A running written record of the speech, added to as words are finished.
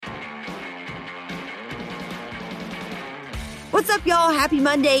What's up, y'all? Happy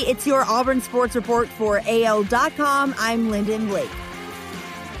Monday. It's your Auburn Sports Report for AL.com. I'm Lyndon Blake.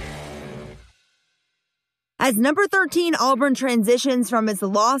 As number 13 Auburn transitions from its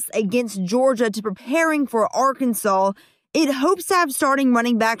loss against Georgia to preparing for Arkansas, it hopes to have starting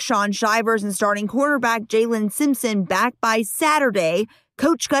running back Shaun Shivers and starting quarterback Jalen Simpson back by Saturday,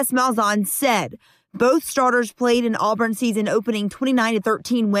 Coach Gus Malzahn said. Both starters played an Auburn season opening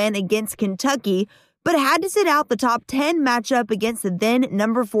 29-13 win against Kentucky, but had to sit out the top 10 matchup against the then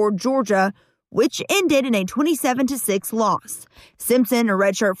number 4 Georgia, which ended in a 27-6 loss. Simpson, a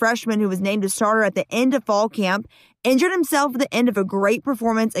redshirt freshman who was named a starter at the end of fall camp, injured himself at the end of a great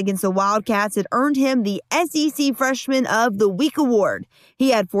performance against the Wildcats that earned him the SEC Freshman of the Week award. He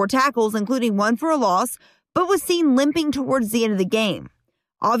had 4 tackles, including one for a loss, but was seen limping towards the end of the game.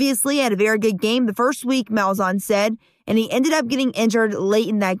 Obviously, had a very good game the first week, Malzahn said, and he ended up getting injured late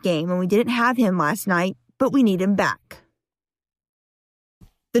in that game, and we didn't have him last night, but we need him back.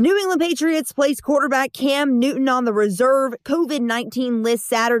 The New England Patriots placed quarterback Cam Newton on the reserve COVID-19 list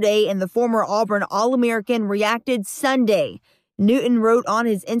Saturday, and the former Auburn All-American reacted Sunday. Newton wrote on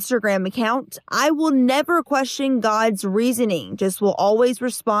his Instagram account, "I will never question God's reasoning, just will always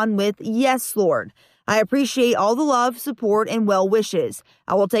respond with, 'Yes, Lord.' I appreciate all the love, support, and well wishes.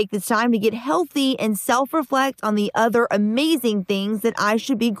 I will take this time to get healthy and self-reflect on the other amazing things that I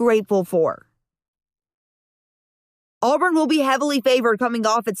should be grateful for." Auburn will be heavily favored coming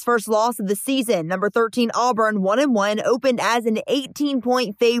off its first loss of the season. Number 13 Auburn, 1-1, opened as an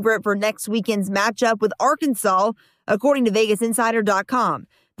 18-point favorite for next weekend's matchup with Arkansas, according to VegasInsider.com.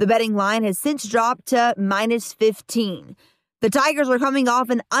 The betting line has since dropped to -15. The Tigers are coming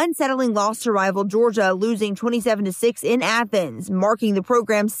off an unsettling loss to rival Georgia, losing 27-6 in Athens, marking the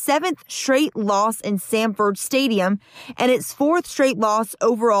program's 7th straight loss in Sanford Stadium and its 4th straight loss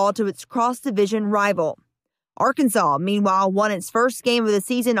overall to its cross-division rival. Arkansas, meanwhile, won its first game of the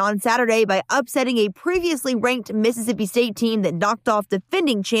season on Saturday by upsetting a previously ranked Mississippi State team that knocked off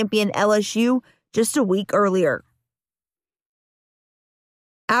defending champion LSU just a week earlier.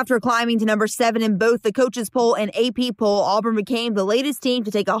 After climbing to number 7 in both the coaches poll and AP poll, Auburn became the latest team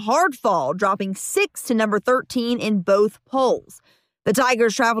to take a hard fall, dropping 6 to number 13 in both polls. The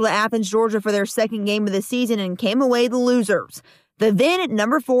Tigers traveled to Athens, Georgia for their second game of the season and came away the losers. The then at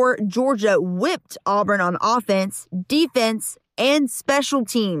number 4 Georgia whipped Auburn on offense, defense, and special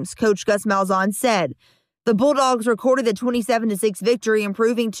teams, Coach Gus Malzahn said. The Bulldogs recorded the 27-6 victory,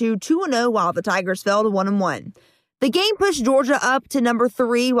 improving to 2-0 while the Tigers fell to 1-1. The game pushed Georgia up to number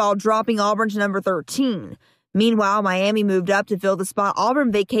 3 while dropping Auburn to number 13. Meanwhile, Miami moved up to fill the spot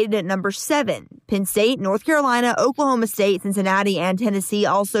Auburn vacated at number 7. Penn State, North Carolina, Oklahoma State, Cincinnati, and Tennessee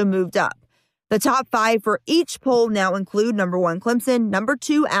also moved up. The top 5 for each poll now include number 1 Clemson, number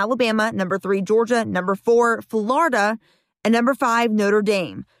 2 Alabama, number 3 Georgia, number 4 Florida, and number 5 Notre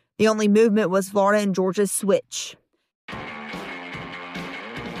Dame. The only movement was Florida and Georgia's switch.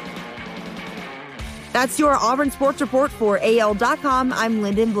 That's your Auburn Sports Report for AL.com. I'm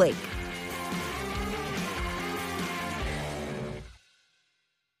Lyndon Blake.